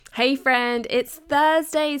Hey friend, it's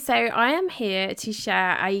Thursday, so I am here to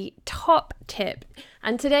share a top tip.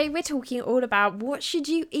 And today we're talking all about what should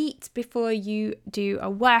you eat before you do a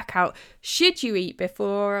workout. Should you eat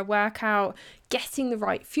before a workout? Getting the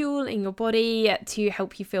right fuel in your body to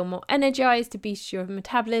help you feel more energized, to boost your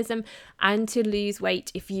metabolism, and to lose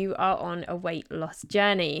weight if you are on a weight loss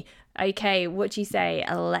journey. Okay, what do you say?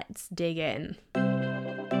 Let's dig in.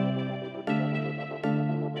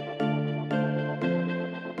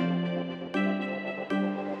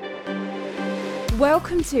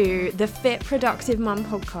 Welcome to the Fit Productive Mum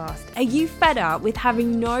podcast. Are you fed up with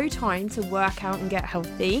having no time to work out and get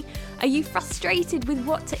healthy? Are you frustrated with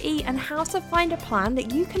what to eat and how to find a plan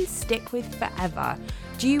that you can stick with forever?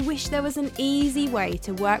 Do you wish there was an easy way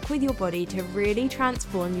to work with your body to really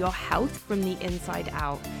transform your health from the inside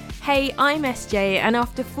out? Hey, I'm SJ, and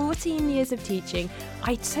after 14 years of teaching,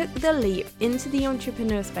 I took the leap into the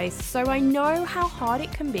entrepreneur space, so I know how hard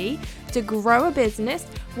it can be to grow a business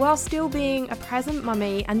while still being a present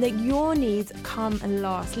mummy, and that your needs come and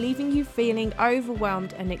last, leaving you feeling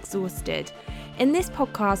overwhelmed and exhausted. In this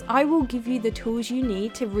podcast, I will give you the tools you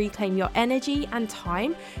need to reclaim your energy and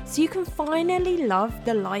time so you can finally love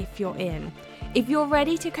the life you're in. If you're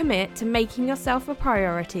ready to commit to making yourself a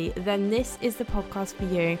priority, then this is the podcast for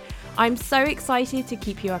you. I'm so excited to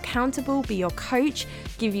keep you accountable, be your coach,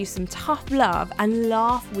 give you some tough love, and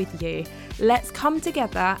laugh with you. Let's come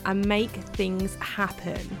together and make things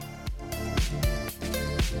happen.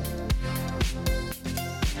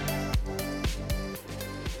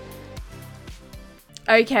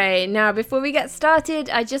 Okay, now before we get started,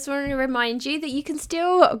 I just want to remind you that you can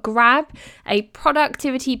still grab a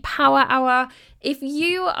productivity power hour. If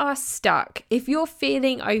you are stuck, if you're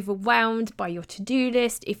feeling overwhelmed by your to-do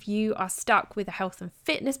list, if you are stuck with a health and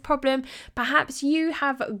fitness problem, perhaps you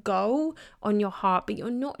have a goal on your heart, but you're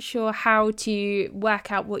not sure how to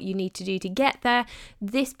work out what you need to do to get there,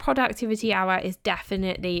 this productivity hour is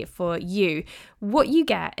definitely for you. What you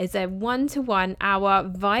get is a 1-to-1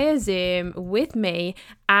 hour via Zoom with me,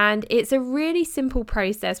 and it's a really simple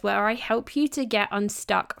process where I help you to get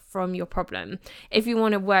unstuck from your problem. If you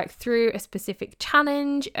want to work through a specific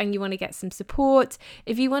challenge and you want to get some support,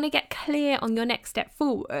 if you want to get clear on your next step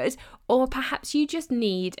forward, or perhaps you just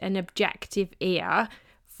need an objective ear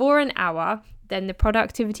for an hour, then the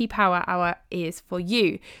Productivity Power Hour is for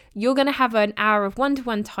you. You're going to have an hour of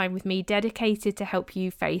one-to-one time with me dedicated to help you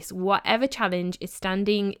face whatever challenge is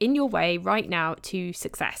standing in your way right now to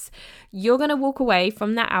success. You're going to walk away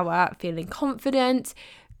from that hour feeling confident,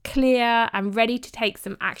 clear, and ready to take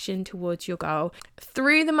some action towards your goal.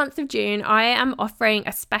 Through the month of June, I am offering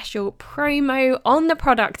a special promo on the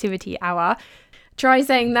Productivity Hour. Try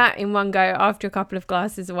saying that in one go after a couple of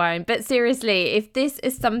glasses of wine. But seriously, if this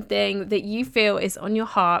is something that you feel is on your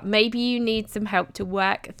heart, maybe you need some help to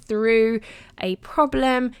work through a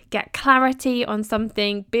problem, get clarity on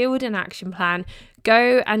something, build an action plan,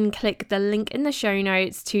 go and click the link in the show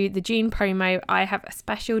notes to the June promo. I have a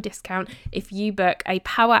special discount if you book a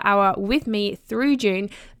power hour with me through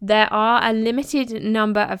June. There are a limited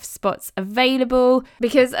number of spots available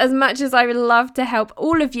because as much as I would love to help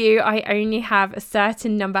all of you, I only have a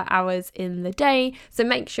certain number of hours in the day. So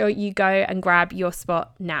make sure you go and grab your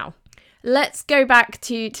spot now. Let's go back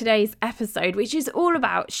to today's episode, which is all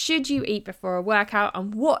about should you eat before a workout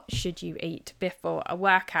and what should you eat before a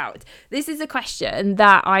workout? This is a question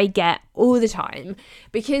that I get all the time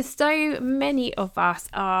because so many of us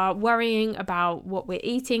are worrying about what we're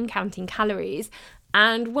eating, counting calories.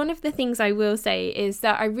 And one of the things I will say is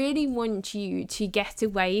that I really want you to get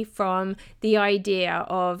away from the idea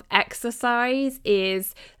of exercise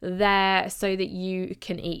is there so that you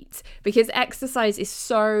can eat, because exercise is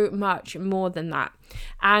so much more than that.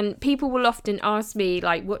 And people will often ask me,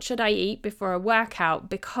 like, what should I eat before a workout?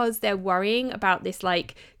 Because they're worrying about this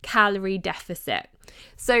like calorie deficit.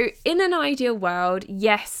 So in an ideal world,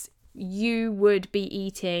 yes, you would be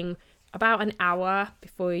eating about an hour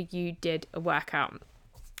before you did a workout.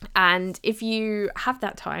 And if you have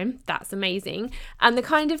that time, that's amazing. And the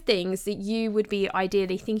kind of things that you would be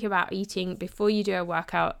ideally thinking about eating before you do a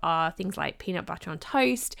workout are things like peanut butter on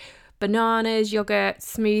toast, bananas, yogurt,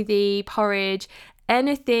 smoothie, porridge,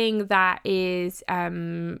 anything that is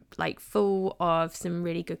like full of some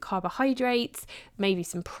really good carbohydrates, maybe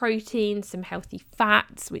some protein, some healthy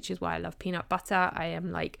fats, which is why I love peanut butter. I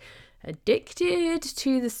am like addicted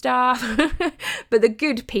to the stuff but the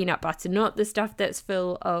good peanut butter, not the stuff that's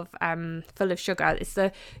full of sugar. It's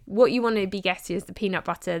the what you want to be getting is the peanut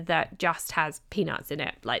butter that just has peanuts in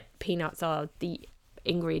it. Like, peanuts are the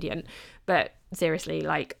ingredient. But seriously,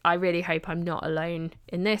 like, I really hope I'm not alone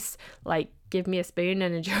in this. Like, give me a spoon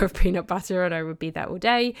and a jar of peanut butter and I would be there all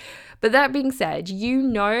day. But that being said, you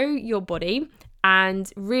know your body.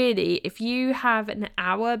 And really, if you have an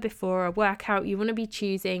hour before a workout, you want to be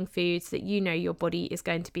choosing foods that you know your body is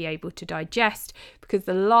going to be able to digest, because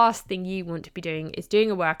the last thing you want to be doing is doing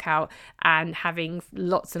a workout and having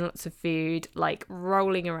lots and lots of food like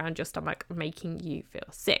rolling around your stomach, making you feel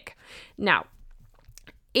sick. Now,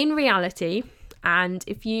 in reality, and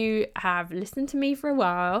if you have listened to me for a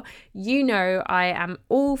while, you know I am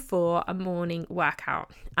all for a morning workout,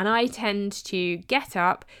 and I tend to get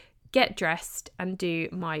up, get dressed and do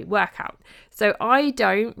my workout. So I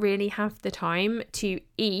don't really have the time to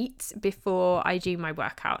eat before I do my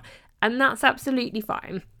workout. And that's absolutely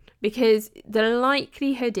fine, because the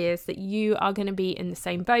likelihood is that you are going to be in the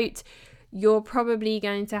same boat. You're probably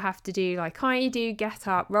going to have to do like I do, get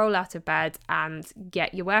up, roll out of bed and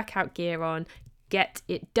get your workout gear on, get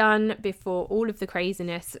it done before all of the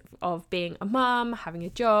craziness of being a mum, having a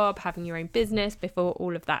job, having your own business, before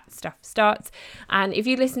all of that stuff starts. And if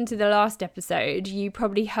you listen to the last episode, you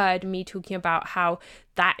probably heard me talking about how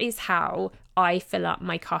that is how I fill up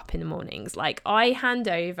my cup in the mornings. Like, I hand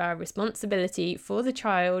over responsibility for the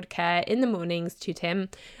childcare in the mornings to Tim,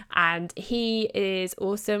 and he is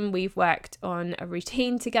awesome. We've worked on a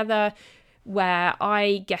routine together where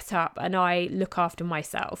I get up and I look after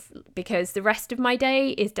myself, because the rest of my day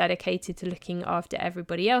is dedicated to looking after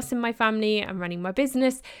everybody else in my family and running my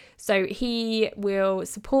business. So he will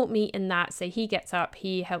support me in that. So he gets up,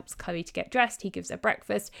 he helps Chloe to get dressed, he gives her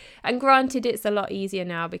breakfast. And granted, it's a lot easier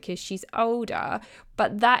now because she's older,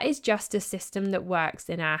 but that is just a system that works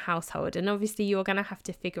in our household. And obviously you're going to have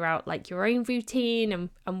to figure out like your own routine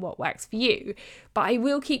and what works for you. But I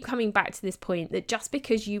will keep coming back to this point that just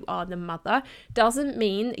because you are the mother doesn't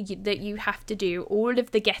mean that you have to do all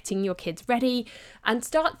of the getting your kids ready. And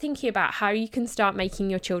start thinking about how you can start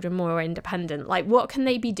making your children more independent. Like, what can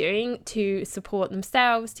they be doing to support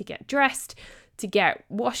themselves, to get dressed, to get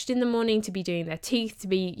washed in the morning, to be doing their teeth, to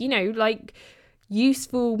be, you know, like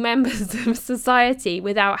useful members of society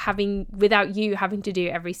without you having to do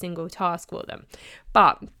every single task for them.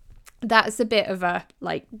 But that's a bit of a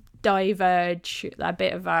like diverge, a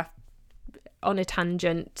bit of a on a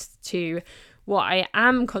tangent to what I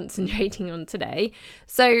am concentrating on today.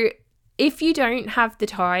 So if you don't have the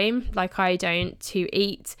time, like I don't, to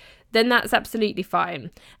eat, then that's absolutely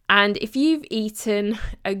fine. And if you've eaten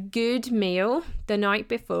a good meal the night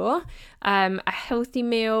before, a healthy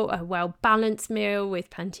meal, a well-balanced meal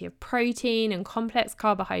with plenty of protein and complex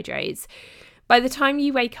carbohydrates, by the time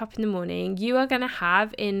you wake up in the morning, you are going to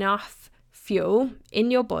have enough fuel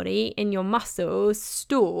in your body, in your muscles,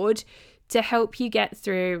 stored to help you get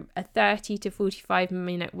through a 30 to 45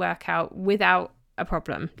 minute workout without a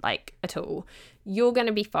problem, like at all. You're going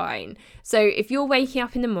to be fine. So if you're waking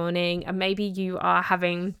up in the morning and maybe you are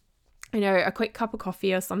having, you know, a quick cup of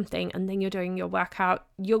coffee or something, and then you're doing your workout,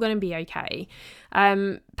 you're going to be okay.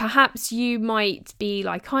 Perhaps you might be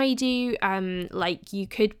like I do, like you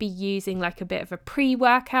could be using like a bit of a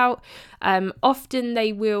pre-workout. Often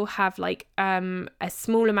they will have like a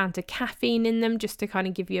small amount of caffeine in them just to kind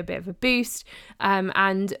of give you a bit of a boost.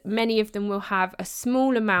 And many of them will have a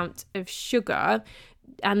small amount of sugar,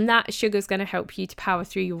 and that sugar is going to help you to power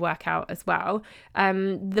through your workout as well.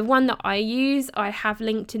 The one that I use, I have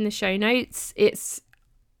linked in the show notes. It's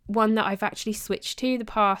one that I've actually switched to the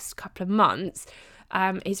past couple of months.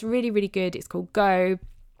 It's really, really good. It's called Go.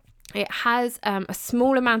 It has a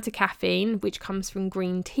small amount of caffeine, which comes from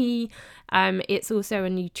green tea. It's also a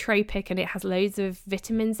nootropic, and it has loads of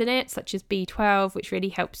vitamins in it, such as B12, which really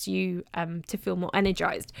helps you to feel more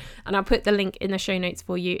energized. And I'll put the link in the show notes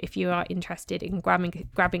for you if you are interested in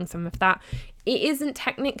grabbing some of that. It isn't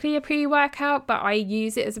technically a pre-workout, but I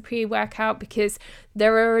use it as a pre-workout because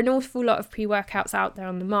there are an awful lot of pre-workouts out there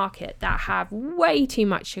on the market that have way too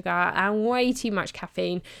much sugar and way too much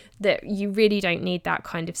caffeine, that you really don't need that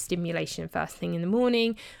kind of stimulation first thing in the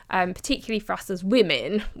morning, particularly for us as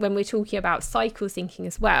women, when we're talking about cycle syncing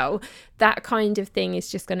as well. That kind of thing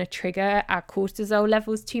is just going to trigger our cortisol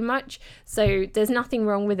levels too much. So there's nothing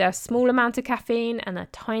wrong with a small amount of caffeine and a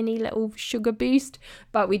tiny little sugar boost,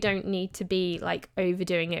 but we don't need to be like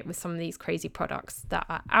overdoing it with some of these crazy products that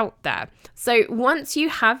are out there. So once you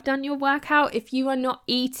have done your workout, if you are not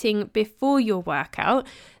eating before your workout,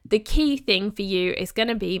 the key thing for you is going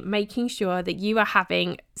to be making sure that you are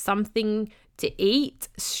having something to eat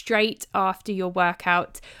straight after your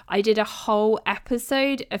workout. I did a whole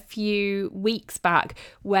episode a few weeks back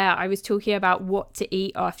where I was talking about what to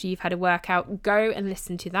eat after you've had a workout. Go and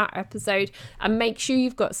listen to that episode and make sure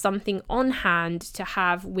you've got something on hand to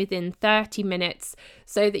have within 30 minutes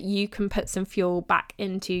so that you can put some fuel back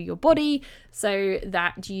into your body so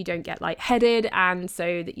that you don't get lightheaded and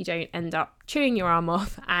so that you don't end up chewing your arm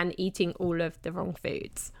off and eating all of the wrong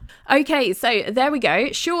foods. Okay, so there we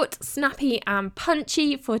go. Short, snappy and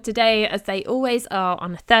punchy for today, as they always are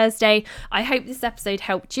on a Thursday. I hope this episode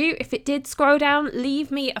helped you. If it did, scroll down,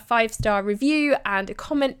 leave me a 5-star review and a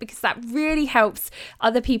comment, because that really helps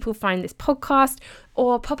other people find this podcast,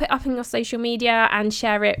 or pop it up in your social media and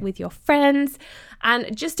share it with your friends.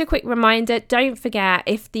 And just a quick reminder, don't forget,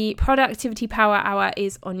 if the Productivity Power Hour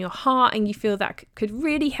is on your heart and you feel that could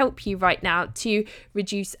really help you right now to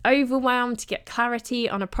reduce overwhelm, to get clarity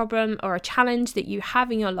on a problem or a challenge that you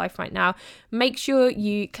have in your life right now, make sure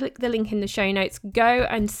you click the link in the show notes, go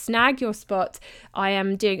and snag your spot. I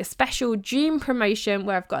am doing a special June promotion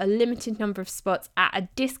where I've got a limited number of spots at a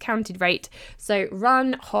discounted rate. So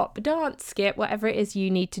run, hop, dance, skip, whatever it is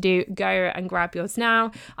you need to do, go and grab yours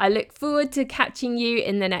now. I look forward to catching you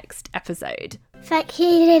in the next episode. Thank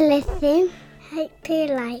you for listening. Hope you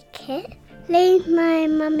like it. Leave my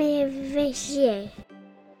mummy a review.